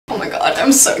god,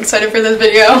 I'm so excited for this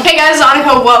video. Hey guys,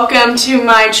 Annika, welcome to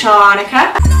my channel,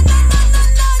 Annika.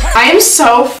 I am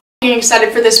so f***ing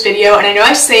excited for this video, and I know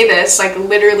I say this like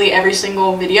literally every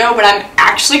single video, but I'm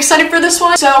actually excited for this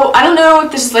one. So I don't know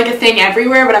if this is like a thing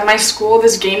everywhere, but at my school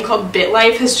this game called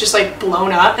Bitlife has just like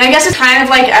blown up. And I guess it's kind of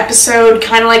like episode,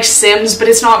 kind of like Sims, but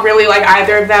it's not really like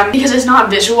either of them because it's not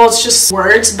visual, it's just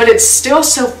words, but it's still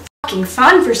so fucking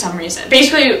fun for some reason.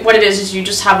 Basically what it is you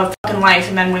just have a fucking life,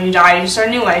 and then when you die you start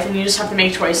a new life and you just have to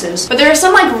make choices. But there are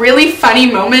some like really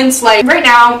funny moments, like right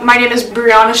now my name is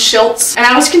Brianna Schiltz and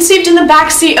I was conceived in the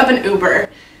backseat of an Uber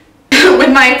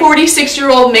with my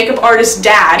 46-year-old makeup artist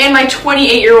dad and my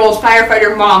 28-year-old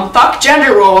firefighter mom. Fuck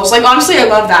gender roles. Like honestly I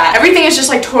love that. Everything is just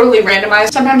like totally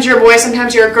randomized. Sometimes you're a boy,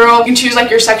 sometimes you're a girl. You choose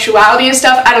like your sexuality and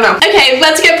stuff. I don't know. Okay,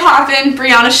 let's get poppin'.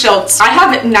 Brianna Schiltz. I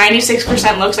have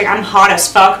 96% looks, like I'm hot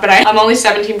as fuck, but I'm only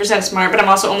 17% smart, but I'm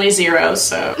also only 0,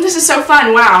 so. This is so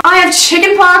fun, wow. I have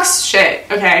chicken pox? Shit,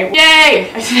 okay.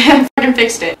 Yay! I fucking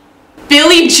fixed it.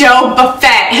 Billy Joe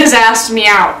Buffett has asked me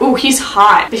out. Ooh, he's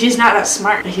hot, but he's not that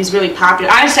smart. But he's really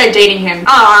popular. I started dating him.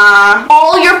 Aww.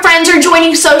 All your friends are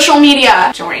joining social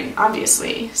media. Join,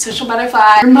 obviously. Social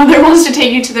butterfly. Your mother wants to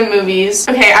take you to the movies.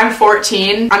 Okay, I'm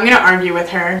 14. I'm gonna argue with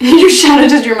her. You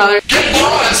shouted at your mother.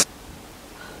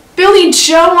 Billy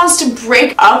Joe wants to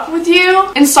break up with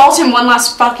you? Insult him one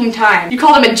last fucking time. You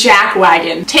call him a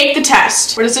jackwagon. Take the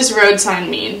test. What does this road sign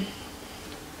mean?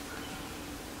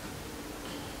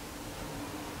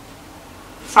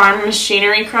 Farm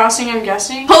machinery crossing, I'm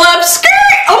guessing. Pull up skirt!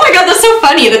 Oh my god, that's so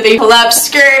funny that they pull up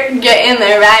skirt, get in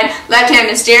the ride, left hand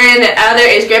is steering, the other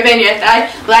is gripping your thigh,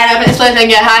 line up and split and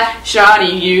get high.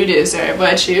 Shawty, you deserve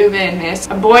what you've been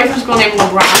missed. A boy from school named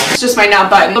LeBron. It's just my nut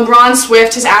button. LeBron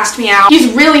Swift has asked me out.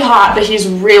 He's really hot, but he's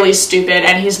really stupid,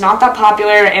 and he's not that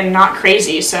popular and not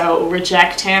crazy, so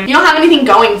reject him. You don't have anything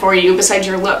going for you besides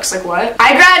your looks, like what?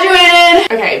 I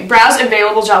graduated! Okay, browse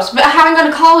available jobs, but I haven't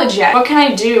gone to college yet. What can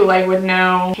I do, like with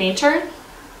no painter?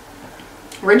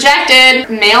 Rejected.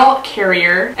 Mail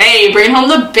carrier. Hey, bring home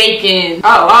the bacon.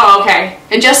 Oh, okay.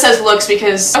 It just says looks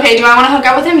because, okay, do I want to hook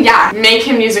up with him? Yeah. Make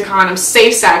him use a condom.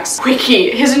 Safe sex.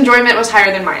 Quickie. His enjoyment was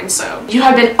higher than mine, so. You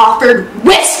have been offered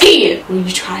whiskey! Will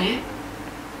you try it?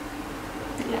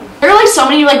 Yeah. There are like so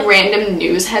many like random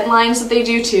news headlines that they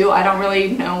do too. I don't really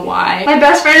know why. My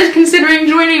best friend is considering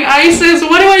joining ISIS.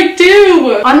 What do I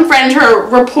do? Unfriend her,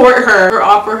 report her, or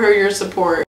offer her your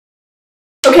support.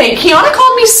 Okay, Kiana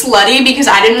called me slutty because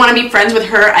I didn't want to be friends with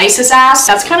her ISIS ass.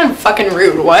 That's kind of fucking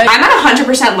rude, what? I'm at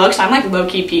 100% looks, I'm like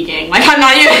low-key peaking. Like I'm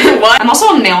not even, what? I'm also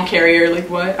a mail carrier, like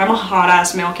what? I'm a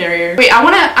hot-ass mail carrier. Wait,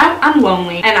 I'm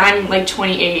lonely and I'm like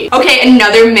 28. Okay,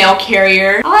 another mail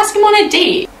carrier. I'll ask him on a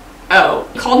date. Oh,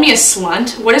 he called me a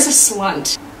slunt? What is a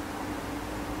slunt?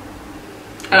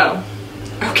 Oh,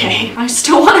 okay. I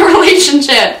still want a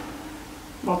relationship.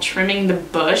 While trimming the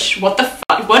bush? What the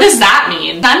fuck? What does that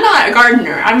mean? I'm not a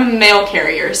gardener. I'm a mail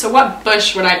carrier. So what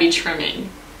bush would I be trimming?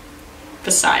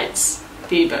 Besides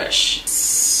the bush.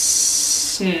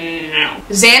 No.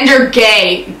 Xander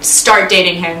gay. Start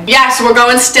dating him. Yes, we're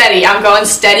going steady. I'm going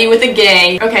steady with a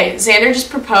gay. Okay, Xander just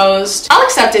proposed. I'll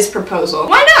accept his proposal.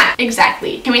 Why not?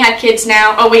 Exactly. Can we have kids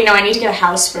now? Oh wait, no, I need to get a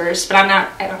house first, but I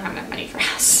don't have enough money for a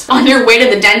house. On your way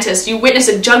to the dentist, you witness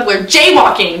a juggler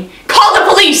jaywalking. Call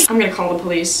the police! I'm gonna call the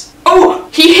police. Oh,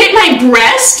 he hit my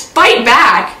breast? Fight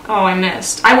back. Oh, I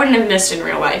missed. I wouldn't have missed in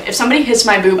real life. If somebody hits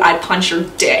my boob, I'd punch your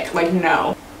dick. Like,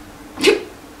 no.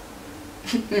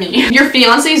 Me. Your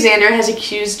fiance Xander has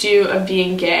accused you of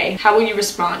being gay. How will you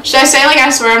respond? Should I say like I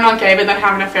swear I'm not gay but then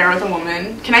have an affair with a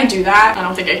woman? Can I do that? I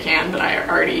don't think I can, but I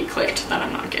already clicked that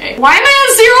I'm not gay. Why am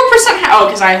I at 0%? Oh,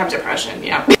 because I have depression,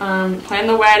 yeah. Plan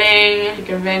the wedding, pick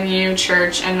a venue,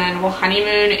 church, and then we'll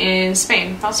honeymoon in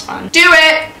Spain. That's fun. Do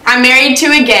it! I'm married to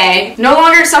a gay. No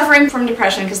longer suffering from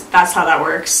depression because that's how that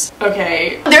works.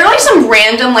 Okay. There are like some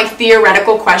random like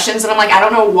theoretical questions and I'm like, I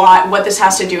don't know what this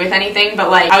has to do with anything, but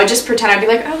like I would just pretend I'd be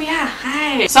like, oh yeah,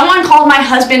 hi. Someone called my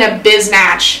husband a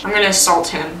biznatch. I'm gonna assault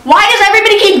him. Why does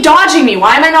everybody keep dodging me?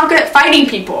 Why am I not good at fighting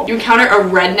people? You encounter a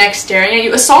redneck staring at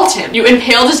you, assault him. You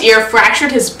impaled his ear,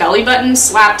 fractured his belly button,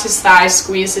 slapped his thighs,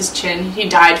 squeezed his chin. He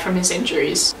died from his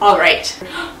injuries. All right.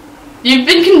 You've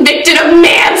been convicted of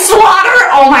manslaughter?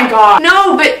 Oh my god.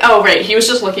 No, but, oh right, he was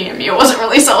just looking at me. It wasn't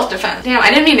really self-defense. Damn,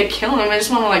 I didn't mean to kill him. I just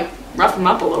want to like rough him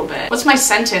up a little bit. What's my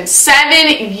sentence?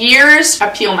 7 years?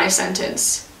 Appeal my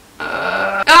sentence.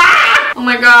 Ah! Oh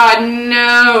my god,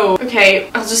 no.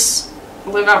 Okay, I'll just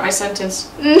live out my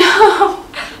sentence. No.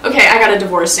 Okay, I gotta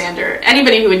divorce Xander.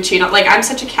 Anybody who would cheat on, like, I'm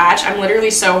such a catch. I'm literally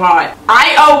so hot.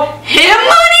 I owe him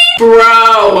money?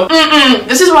 Bro.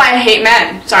 This is why I hate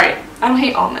men. Sorry, I don't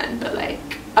hate all men, but like,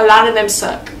 a lot of them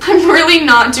suck. I'm really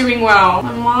not doing well.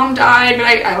 My mom died, but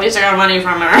at least I got money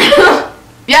from her.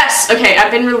 Yes, okay,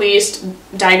 I've been released,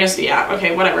 diagnosed, yeah,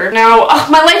 okay, whatever. Now,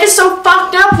 my life is so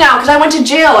fucked up now because I went to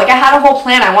jail. Like, I had a whole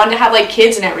plan. I wanted to have, like,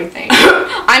 kids and everything.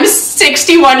 I'm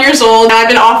 61 years old and I've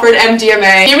been offered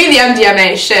MDMA. Give me the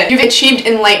MDMA, shit. You've achieved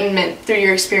enlightenment through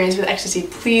your experience with ecstasy.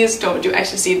 Please don't do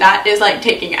ecstasy. That is like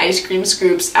taking ice cream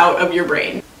scoops out of your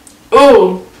brain.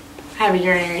 Ooh, I have a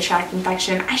urinary tract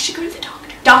infection. I should go to the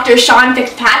doctor. Dr. Sean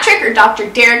Fitzpatrick or Dr.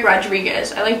 Derek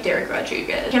Rodriguez? I like Derek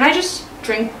Rodriguez. Can I just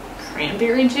drink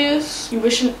cranberry juice? You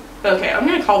wishing? Okay, I'm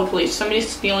gonna call the police. Somebody's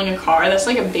stealing a car. That's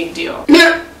like a big deal.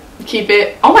 Keep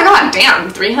it. Oh my god,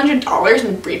 damn, $300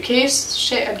 in briefcase?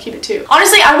 Shit, I'd keep it too.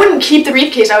 Honestly, I wouldn't keep the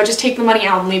briefcase. I would just take the money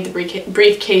out and leave the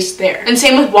briefcase there. And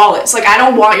same with wallets. Like, I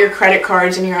don't want your credit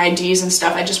cards and your IDs and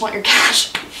stuff. I just want your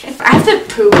cash. I have to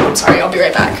poop. I'm sorry, I'll be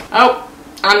right back. Oh,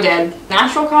 I'm dead.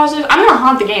 Natural causes? I'm gonna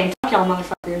haunt the game. Fuck y'all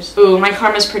motherfuckers. Ooh, my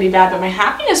karma's pretty bad, but my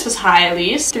happiness was high at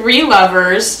least. 3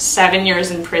 lovers, 7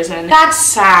 years in prison. That's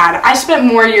sad. I spent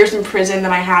more years in prison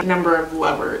than I had number of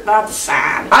lovers. That's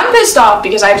sad. I'm pissed off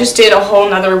because I just did a whole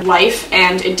nother life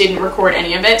and it didn't record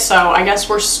any of it, so I guess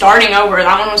we're starting over.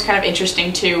 That one was kind of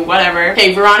interesting too, whatever.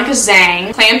 Okay, Veronica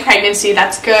Zhang. Planned pregnancy,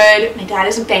 that's good. My dad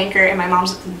is a banker and my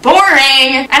mom's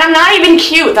boring. And I'm not even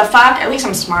cute, the fuck? At least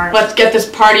I'm smart. Let's get this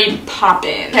party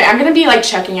poppin'. Okay, I'm gonna be like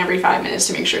checking every 5 minutes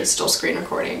to make sure it's still screen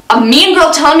recording. A mean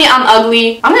girl telling me I'm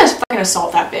ugly. I'm gonna fucking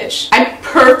assault that bitch. I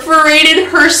perforated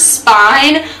her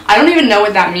spine. I don't even know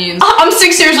what that means. I'm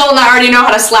 6 years old and I already know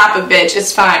how to slap a bitch.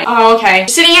 It's fine. Oh, okay.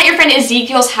 Sitting at your friend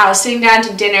Ezekiel's house, sitting down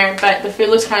to dinner, but the food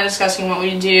looks kind of disgusting. What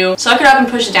would you do? Suck it up and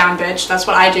push it down, bitch. That's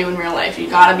what I do in real life. You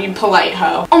gotta be polite,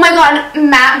 ho. Oh my god,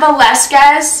 Matt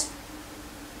Velasquez.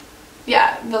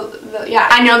 Yeah, yeah.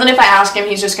 I know that if I ask him,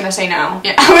 he's just gonna say no.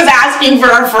 Yeah, I was asking for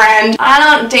a friend. I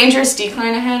don't, dangerous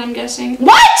decline ahead, I'm guessing.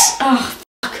 What? Oh,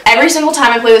 fuck. Every single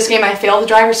time I play this game, I fail the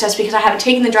driver's test because I haven't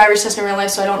taken the driver's test in real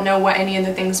life, so I don't know what any of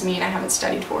the things mean. I haven't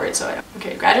studied for it, so I don't.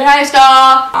 Okay, graduate high school.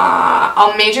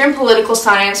 I'll major in political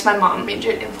science. My mom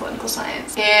majored in political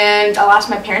science. And I'll ask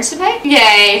my parents to pay.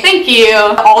 Yay, thank you.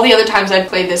 All the other times I've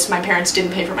played this, my parents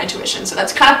didn't pay for my tuition, so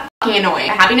that's kind of annoying.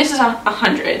 My happiness is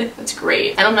 100. That's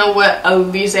great. I don't know what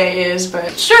Elise is,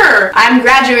 but sure. I'm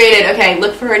graduated. Okay,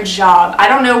 look for a job. I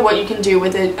don't know what you can do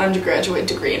with an undergraduate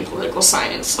degree in political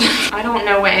science. I don't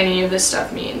know what any of this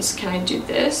stuff means. Can I do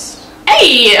this?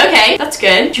 Hey, okay, that's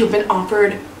good. You've been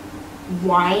offered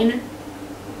wine.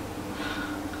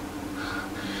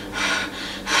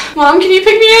 Mom, can you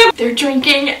pick me up? They're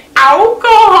drinking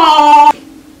alcohol.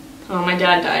 Oh, my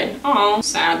dad died. Oh,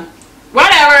 sad.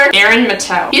 Whatever. Aaron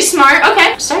Mattel. He's smart.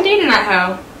 Okay. Start dating that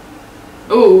hoe.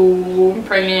 Ooh, I'm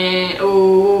pregnant.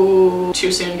 Ooh,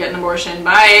 too soon, get an abortion.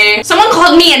 Bye. Someone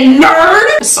called me a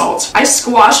nerd. Assault. I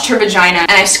squashed her vagina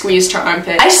and I squeezed her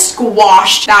armpit. I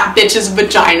squashed that bitch's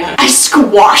vagina. I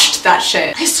squashed that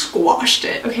shit. I squashed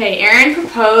it. Okay, Aaron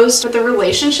proposed, but the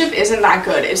relationship isn't that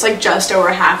good. It's like just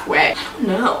over halfway. I don't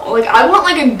know. Like, I want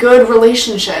like a good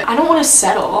relationship. I don't want to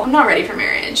settle. I'm not ready for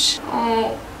marriage.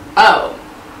 Oh.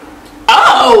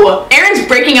 Aaron's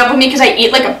breaking up with me because I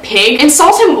eat like a pig.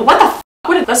 Insult him. What the f?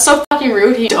 That's so fucking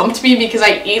rude. He dumped me because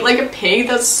I eat like a pig.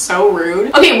 That's so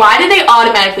rude. Okay, why did they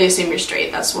automatically assume you're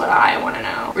straight? That's what I want to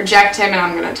know. Reject him and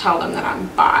I'm gonna tell them that I'm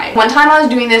bi. One time I was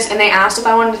doing this and they asked if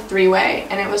I wanted a 3-way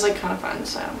and it was like kind of fun,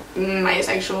 so.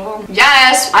 Bisexual.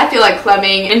 Yes! I feel like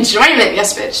clubbing. Enjoyment.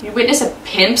 Yes, bitch. You witness a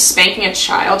pimp spanking a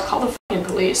child? Call the fucking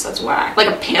police. That's whack. Like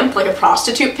a pimp? Like a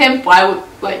prostitute pimp? Why would,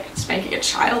 like, spanking a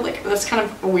child? Like, that's kind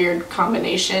of a weird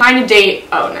combination. Trying to date.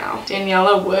 Oh no.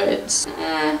 Daniela Woods.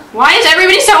 Why is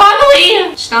everybody so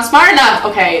ugly? She's not smart enough.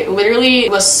 Okay, literally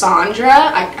Lysandra.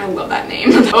 I love that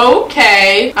name.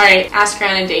 Okay. Alright, ask her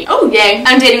on a date. Oh, yay.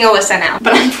 I'm dating Alyssa now,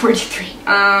 but I'm 43.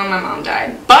 My mom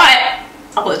died. But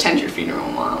I'll attend your funeral,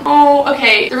 Mom. Oh,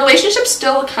 okay. The relationship's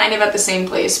still kind of at the same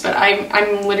place, but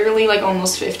I'm literally like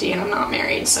almost 50 and I'm not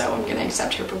married, so I'm gonna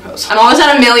accept her proposal. I'm always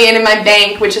at $1 million in my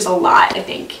bank, which is a lot, I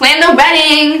think. Plan the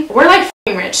wedding! We're like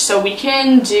f***ing rich, so we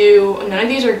can do, none of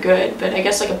these are good, but I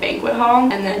guess like a banquet hall,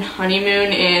 and then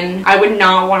honeymoon in, I would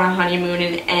not want a honeymoon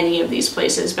in any of these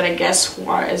places, but I guess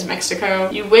Juarez, Mexico.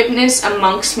 You witness a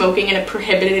monk smoking in a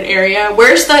prohibited area.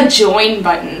 Where's the join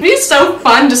button? It'd be so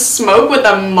fun to smoke with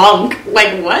a monk.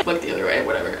 Like, what? Look the other way,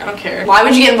 whatever. I don't care. Why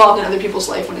would you get involved in other people's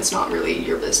life when it's not really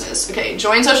your business? Okay,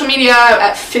 join social media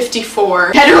at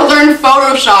 54. Had to learn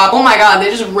Photoshop. Oh my god, they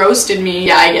just roasted me.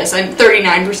 Yeah, I guess I'm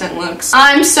 39% looks.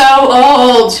 I'm so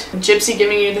old. Gypsy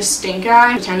giving you the stink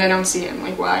eye. Pretend I don't see him.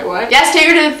 Like, why? What? Yes, take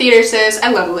her to the theater, sis.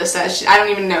 I love Alyssa. I don't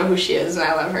even know who she is, and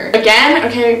I love her. Again?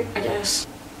 Okay, I guess.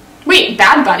 Wait,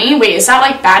 Bad Bunny? Wait, is that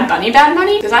like Bad Bunny?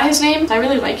 Is that his name? I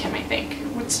really like him, I think.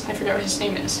 I forget what his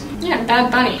name is. Yeah, Bad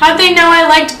Bunny. How'd they know I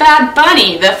liked Bad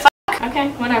Bunny? The fuck? Okay,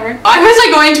 whatever. I was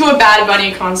like going to a Bad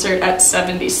Bunny concert at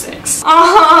 76.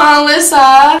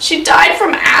 Alyssa. She died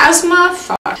from asthma?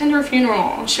 Fuck. Tender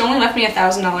funeral. She only left me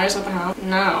 $1,000. What the hell?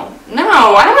 No.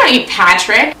 No, I don't want to eat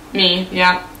Patrick. Me,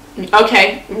 yeah.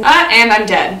 Okay, and I'm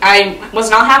dead. I was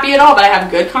not happy at all, but I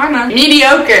have good karma.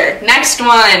 Mediocre. Next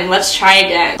one. Let's try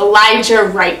again. Elijah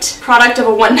Wright. Product of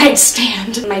a one-night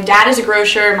stand. My dad is a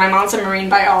grocer. My mom's a marine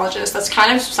biologist. That's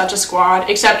kind of such a squad.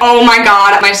 Except, oh my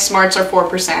god, my smarts are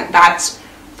 4%. That's...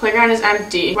 Playground is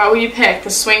empty. What would you pick? The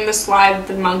swing, the slide,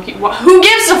 the monkey? What? Who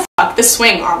gives a fuck? The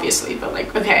swing, obviously, but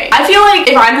like, okay. I feel like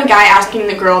if I'm the guy asking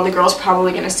the girl's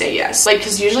probably gonna say yes. Like,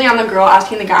 cause usually I'm the girl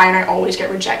asking the guy and I always get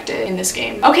rejected in this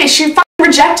game. Okay, she fucking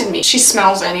rejected me. She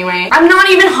smells anyway. I'm not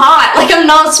even hot. Like, I'm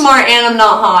not smart and I'm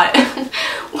not hot.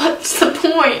 What's the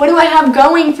point? What do I have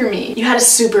going for me? You had a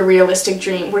super realistic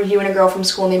dream where you and a girl from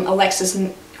school named Alexis...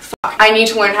 Fuck. I need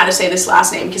to learn how to say this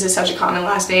last name because it's such a common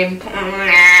last name.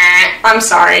 I'm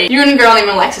sorry. You and a girl named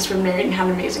Alexis were married and have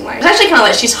an amazing life. It's actually kind of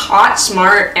like she's hot,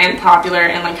 smart, and popular,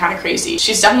 and like kind of crazy.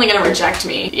 She's definitely gonna reject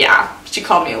me. Yeah, she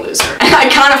called me a loser. I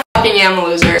kind of fucking am a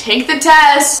loser. Take the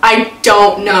test. I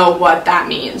don't know what that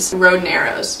means. Road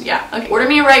narrows. Yeah. Okay. Order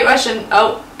me a right Russian.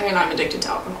 Oh. And I'm addicted to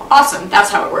alcohol. Awesome. That's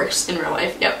how it works in real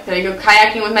life. Yep. Gotta go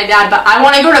kayaking with my dad, but I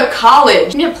want to go to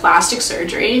college. Give me a plastic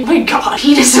surgery. Oh my god.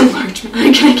 Penis enlargement.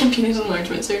 Can I get penis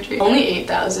enlargement surgery? Only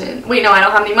 8,000. Wait, no, I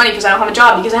don't have any money because I don't have a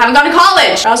job because I haven't gone to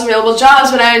college. I was available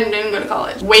jobs, but I didn't go to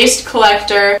college. Waste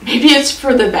collector. Maybe it's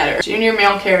for the better. Junior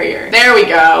mail carrier. There we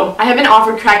go. I have been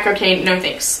offered crack cocaine. No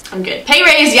thanks. I'm good. Pay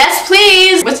raise. Yes,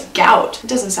 please. What's gout? It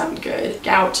doesn't sound good.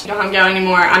 Gout. I don't have gout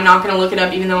anymore. I'm not gonna look it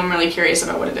up even though I'm really curious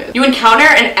about what it is. You encounter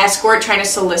an escort trying to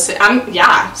solicit.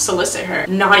 Solicit her.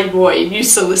 Naughty boy, you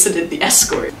solicited the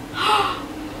escort.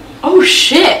 Oh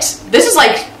shit. This is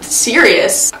like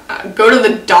serious. Go to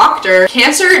the doctor.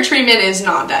 Cancer treatment is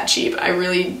not that cheap. I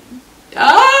really...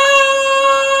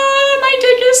 my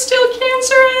dick is still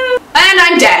cancerous. And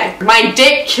I'm dead. My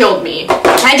dick killed me.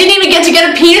 I didn't even get to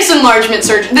get a penis enlargement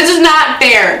surgery. This is not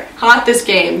fair. Haunt this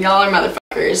game. Y'all are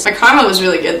motherfuckers. My karma was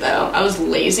really good though. I was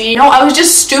lazy. No, I was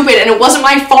just stupid and it wasn't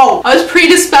my fault. I was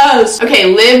predisposed. Okay,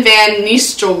 Liv Van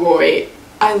Nistelrooy.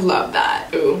 I love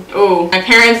that. Ooh. Ooh. My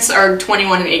parents are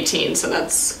 21 and 18, so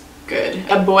that's good.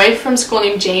 A boy from school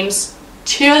named James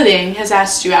Turing has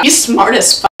asked you out. He's smart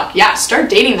as fuck. Yeah, start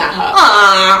dating that hoe.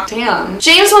 Aww. Damn.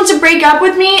 James wants to break up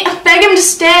with me? Beg him to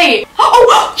stay.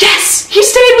 Oh, yes! He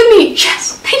stayed with me!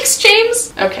 Yes! Thanks,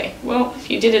 James! Okay, well, if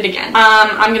you did it again.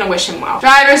 I'm gonna wish him well.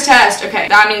 Driver's test. Okay,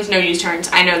 that means no U-turns.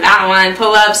 I know that one.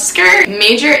 Pull-up, skirt.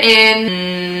 Major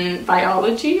in...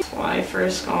 biology. Apply for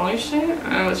a scholarship.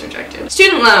 I was rejected.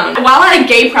 Student loan. While at a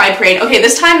gay pride parade. Okay,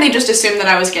 this time they just assumed that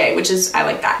I was gay, which is, I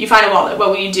like that. You find a wallet. What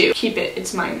will you do? Keep it.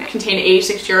 It's mine now. Contained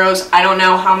 86 euros. I don't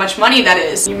know how much money that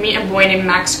is. You meet a boy named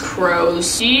Max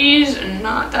Crows. He's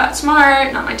not that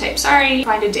smart. Not my type. Sorry.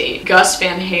 Find a date. Gus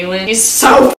Van Halen. He's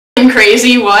so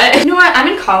crazy. What? You know what? I'm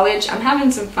in college. I'm having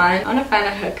some fun. I want to find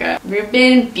a hookup.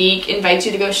 Ruben Beek invites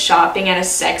you to go shopping at a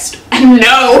sex...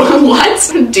 No!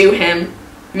 What? Do him.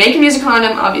 Make a music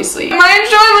condom, obviously. My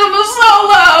enjoyment was so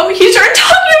low. He started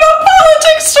talking about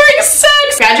politics during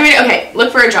sex. Graduated. Okay,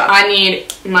 look for a job. I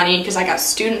need money because I got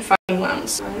student fucking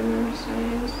loans.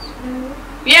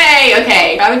 Yay!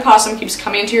 Okay. Rabid possum keeps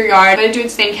coming into your yard. Let it do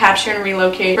its thing, capture and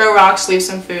relocate. Throw rocks, leave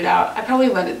some food out. I'd probably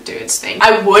let it do its thing.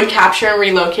 I would capture and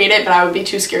relocate it, but I would be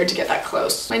too scared to get that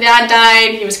close. My dad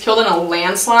died. He was killed in a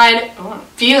landslide. Oh.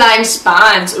 Feline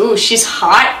spawns. Ooh, she's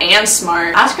hot and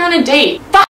smart. Ask her on a date.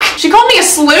 Fuck! She called me a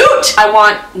sloot! I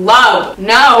want love.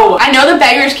 No. I know the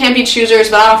beggars can't be choosers,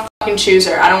 but I'm a fucking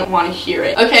chooser. I don't want to hear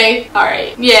it. Okay,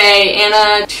 alright. Yay,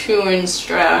 Anna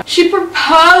Toonstra. She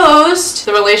proposed!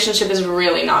 The relationship is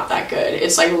really not that good.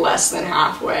 It's like less than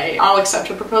halfway. I'll accept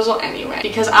her proposal anyway.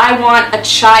 Because I want a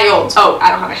child. Oh, I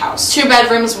don't have a house. 2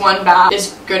 bedrooms, 1 bath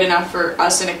is good enough for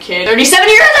us and a kid. 37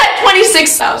 years at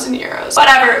 26,000 euros.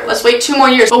 Whatever, let's wait 2 more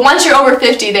years. But once you're over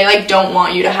 50, they like don't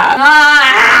want you to have.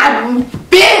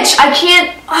 Bitch! I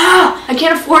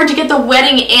can't afford to get the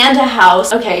wedding and a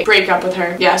house. Okay, break up with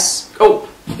her. Yes. Oh.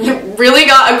 Really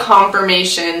got a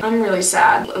confirmation. I'm really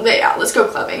sad. Yeah, let's go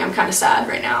clubbing. I'm kind of sad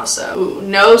right now, so. Ooh,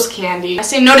 nose candy. I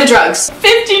say no to drugs.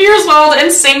 50 years old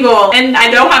and single, and I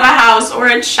don't have a house or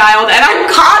a child, and I'm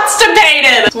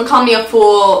constipated! Someone called me a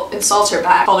fool, insult her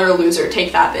back. Called her a loser.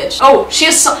 Take that, bitch. Oh,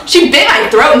 she bit my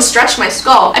throat and stretched my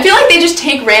skull. I feel like they just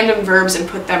take random verbs and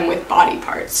put them with body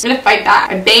parts. I'm gonna fight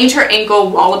back. I banged her ankle,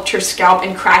 walloped her scalp,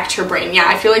 and cracked her brain. Yeah,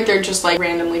 I feel like they're just like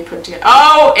randomly put together.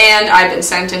 Oh, and I've been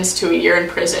sentenced to a year in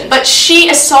prison. But she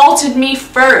assaulted me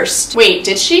first. Wait,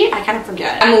 did she? I kind of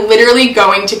forget. I'm literally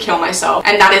going to kill myself,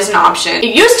 and that is an option.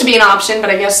 It used to be an option, but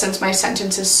I guess since my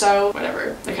sentence is so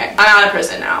whatever. Okay, I'm out of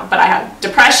prison now, but I have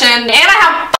depression and I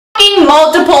have fucking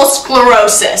multiple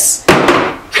sclerosis.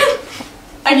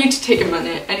 I need to take a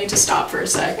minute. I need to stop for a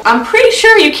sec. I'm pretty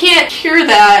sure you can't cure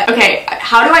that. Okay,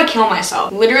 how do I kill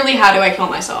myself? Literally, how do I kill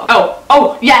myself?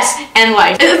 Oh, yes, end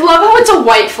life. I love how it's a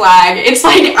white flag. It's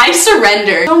like, I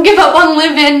surrender. Don't give up on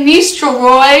living, Mr.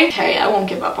 Roy. Okay, I won't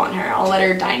give up on her. I'll let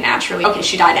her die naturally. Okay,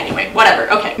 she died anyway. Whatever.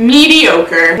 Okay,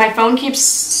 mediocre. My phone keeps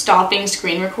stopping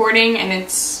screen recording and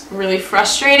it's really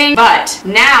frustrating, but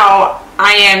now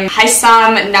I am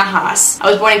Haysam Nahas. I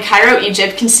was born in Cairo,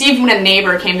 Egypt, conceived when a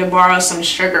neighbor came to borrow some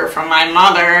sugar from my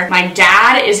mother. My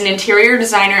dad is an interior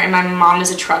designer and my mom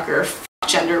is a trucker. F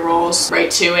gender roles,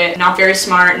 right to it. Not very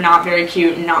smart, not very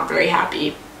cute, not very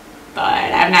happy. But I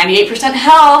have 98%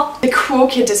 health. The cool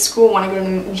kids at school want to go to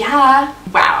the, yeah.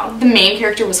 Wow, the main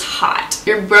character was hot.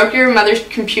 You broke your mother's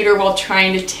computer while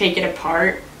trying to take it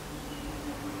apart.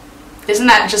 Isn't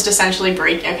that just essentially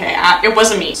break? Okay, it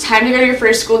wasn't me. It's time to go to your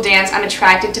first school dance. I'm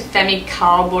attracted to Femi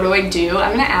Kal. What do I do?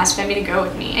 I'm gonna ask Femi to go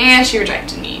with me. And she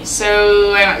rejected me,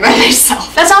 so I went by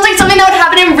myself. That sounds like something that would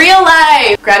happen in real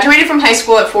life. Graduated from high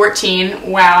school at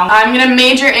 14. Wow. I'm gonna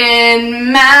major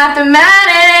in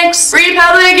mathematics.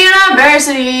 Republic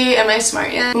University. Am I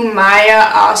smart yet? Umaya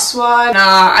Aswad.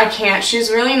 Nah, I can't. She's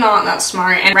really not that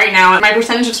smart. And right now, my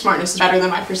percentage of smartness is better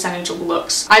than my percentage of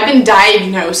looks. I've been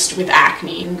diagnosed with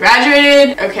acne. Graduated.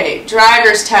 Okay,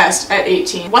 driver's test at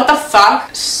 18. What the fuck?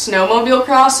 Snowmobile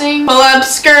crossing? Pull up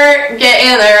skirt, get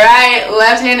in the right,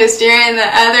 left hand is steering, the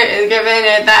other is giving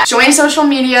it that. Join social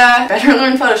media, better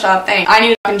learn Photoshop, thanks. I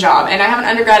need a fucking job, and I have an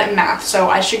undergrad in math, so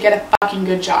I should get a fucking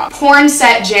good job. Porn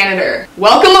set janitor.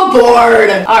 Welcome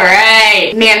aboard!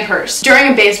 Alright. Man purse.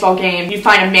 During a baseball game, you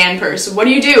find a man purse. What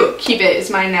do? Keep it, it's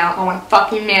mine now. I want a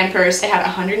fucking man purse. It had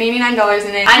 $189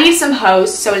 in it. I need some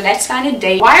hoes, so let's find a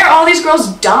date. Why are all these girls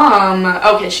dumb?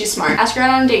 Okay, she's smart. Ask her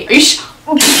out on a date. Are you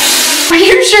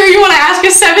sure you want to ask a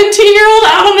 17-year-old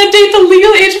out on a date? The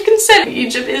legal age of consent in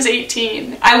Egypt is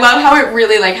 18. I love how it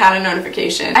really like had a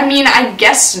notification. I mean, I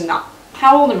guess not.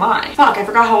 How old am I? Fuck, I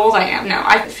forgot how old I am. No,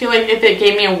 I feel like if it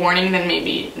gave me a warning, then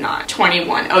maybe not.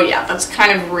 21. Oh yeah, that's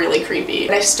kind of really creepy.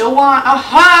 But I still want a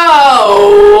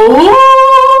hoe!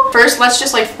 First, let's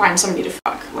just like find somebody to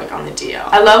fuck, like on the DL.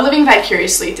 I love living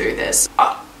vicariously through this.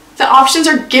 The options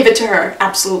are give it to her.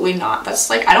 Absolutely not. That's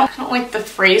like, I don't like the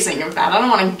phrasing of that. I don't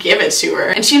want to give it to her.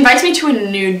 And she invites me to a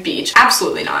nude beach.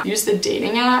 Absolutely not. Use the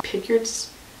dating app. Pick your...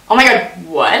 Oh my god,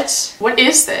 what? What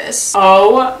is this?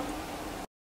 Oh.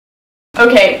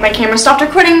 Okay, my camera stopped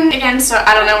recording again, so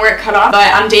I don't know where it cut off,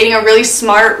 but I'm dating a really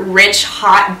smart, rich,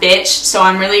 hot bitch, so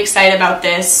I'm really excited about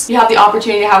this. You have the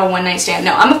opportunity to have a one-night stand.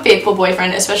 No, I'm a faithful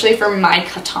boyfriend, especially for my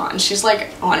Katan. She's like,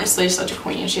 honestly, such a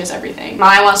queen. She has everything.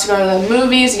 Mai wants to go to the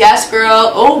movies. Yes, girl.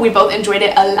 Oh, we both enjoyed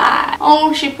it a lot.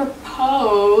 Oh, she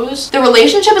proposed. The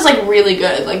relationship is like really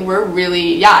good. Like, we're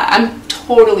really, yeah, I'm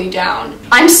totally down.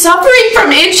 I'm suffering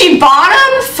from itchy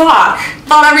bottom? Fuck.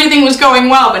 Thought everything was going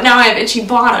well, but now I have itchy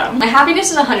bottom. My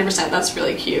happiness is 100%. That's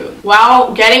really cute.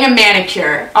 Wow, getting a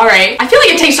manicure. Alright. I feel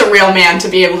like it takes a real man to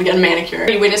be able to get a manicure.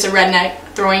 You witness a redneck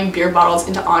throwing beer bottles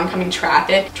into oncoming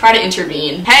traffic. Try to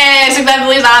intervene. Hey,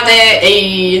 successfully stopped it.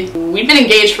 Hey. We've been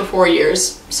engaged for 4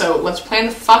 years. So let's plan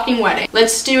the fucking wedding.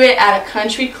 Let's do it at a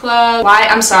country club.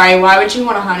 I'm sorry, why would you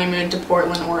want a honeymoon to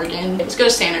Portland, Oregon? Let's go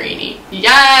to Santorini.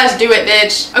 Yes, do it,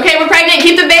 bitch. Okay, we're pregnant,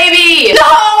 keep the baby!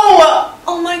 No!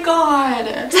 Oh my god.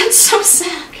 That's so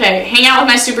sad. Okay, hang out with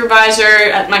my supervisor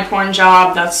at my porn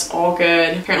job. That's all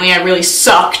good. Apparently I really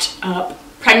sucked up.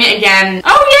 Pregnant again.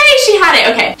 Oh yay, she had it.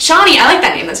 Okay, Shawnee, I like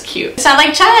that name, that's cute. Sound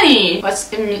like Shawnee. What's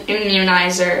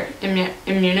immunizer?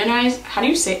 Immunize? How do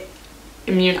you say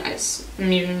immunize?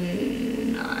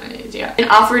 Immunize, yeah. And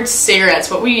offered cigarettes,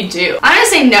 what will you do? I'm gonna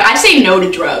say no. I say no to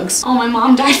drugs. Oh, my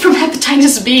mom died from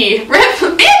hepatitis B. Rip,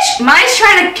 bitch! Mai's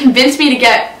trying to convince me to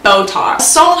get Botox.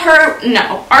 Assault her?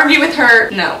 No. Argue with her?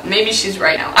 No. Maybe she's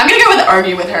right now. I'm gonna go with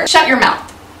argue with her. Shut your mouth.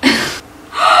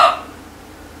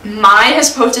 Mai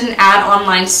has posted an ad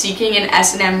online seeking an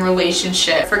S&M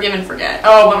relationship. Forgive and forget.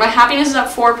 Oh, but my happiness is up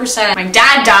 4%. My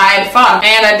dad died, fuck.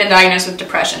 And I've been diagnosed with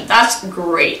depression. That's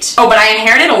great. Oh, but I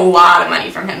inherited a lot of money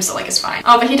from him, so like it's fine.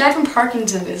 Oh, but he died from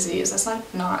Parkinson's disease. That's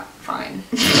not fine.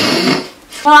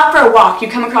 Well, out for a walk, you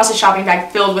come across a shopping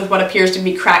bag filled with what appears to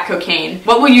be crack cocaine.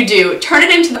 What will you do? Turn it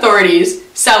into the authorities,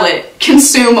 sell it,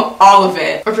 consume all of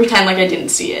it, or pretend like I didn't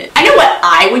see it. I know what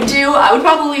I would do. I would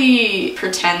probably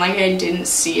pretend like I didn't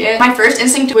see it. My first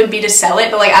instinct would be to sell it,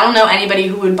 but like I don't know anybody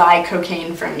who would buy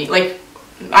cocaine from me. Like,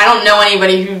 I don't know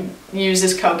anybody who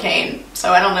uses cocaine,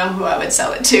 so I don't know who I would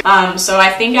sell it to. So I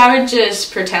think I would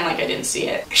just pretend like I didn't see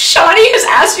it. Shawnee has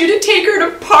asked you to take her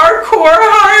to parkour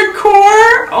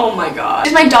hardcore. Oh my god.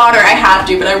 She's my daughter, I have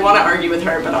to, but I want to argue with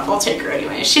her, but I'll take her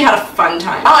anyway. She had a fun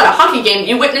time. While at a hockey game,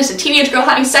 you witness a teenage girl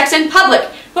having sex in public.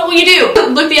 What will you do?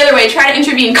 Look the other way, try to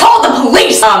intervene, call the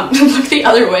police! Look the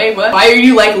other way, what? Why are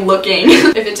you like looking?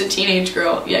 If it's a teenage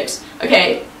girl, yikes.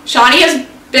 Okay, Shawnee has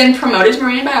been promoted to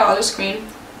marine biologist queen.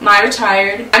 My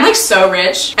retired. I'm like so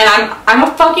rich, and I'm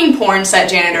a fucking porn set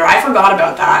janitor. I forgot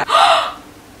about that.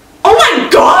 Oh my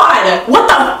god! What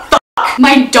the fuck?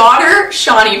 My daughter,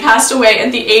 Shawnee, passed away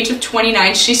at the age of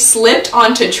 29. She slipped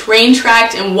onto train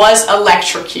tracks and was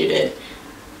electrocuted.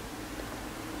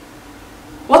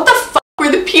 What the fuck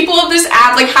were the people of this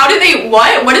app? Like, how do they,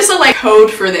 what is the like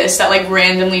code for this that like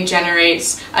randomly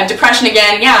generates? I have depression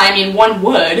again. Yeah, I mean, one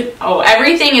would. Oh,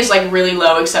 everything is like really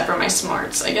low except for my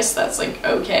smarts. I guess that's like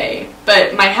okay.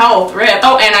 But my health, rip.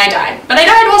 Oh, and I died. But I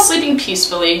died while sleeping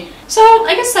peacefully. So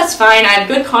I guess that's fine. I had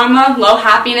good karma, low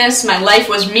happiness, my life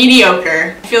was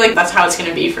mediocre. I feel like that's how it's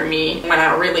gonna be for me when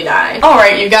I really die.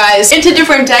 Alright you guys, it's a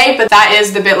different day, but that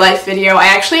is the BitLife video. I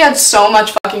actually had so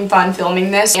much fucking fun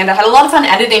filming this, and I had a lot of fun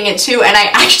editing it too, and I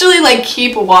actually like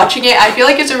keep watching it. I feel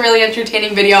like it's a really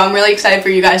entertaining video. I'm really excited for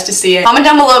you guys to see it. Comment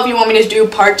down below if you want me to do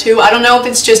part 2. I don't know if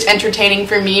it's just entertaining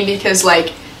for me because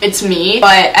like it's me,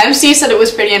 but MC said it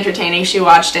was pretty entertaining. She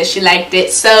watched it, she liked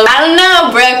it, so I don't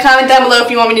know, bruh. Comment down below if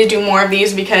you want me to do more of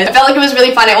these because I felt like it was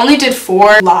really fun. I only did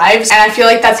 4 lives and I feel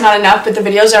like that's not enough, but the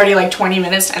video's already like 20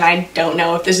 minutes and I don't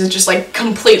know if this is just like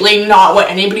completely not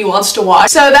what anybody wants to watch.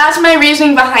 So that's my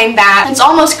reasoning behind that. It's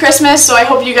almost Christmas, so I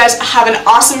hope you guys have an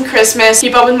awesome Christmas.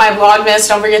 Keep up with my vlogmas,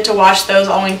 don't forget to watch those,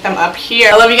 I'll link them up here.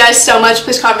 I love you guys so much.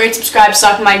 Please comment, rate, subscribe,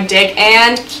 suck my dick,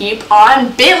 and keep on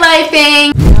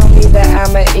BitLifing! That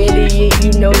I'm an idiot,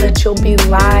 you know that you'll be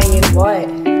lying. What?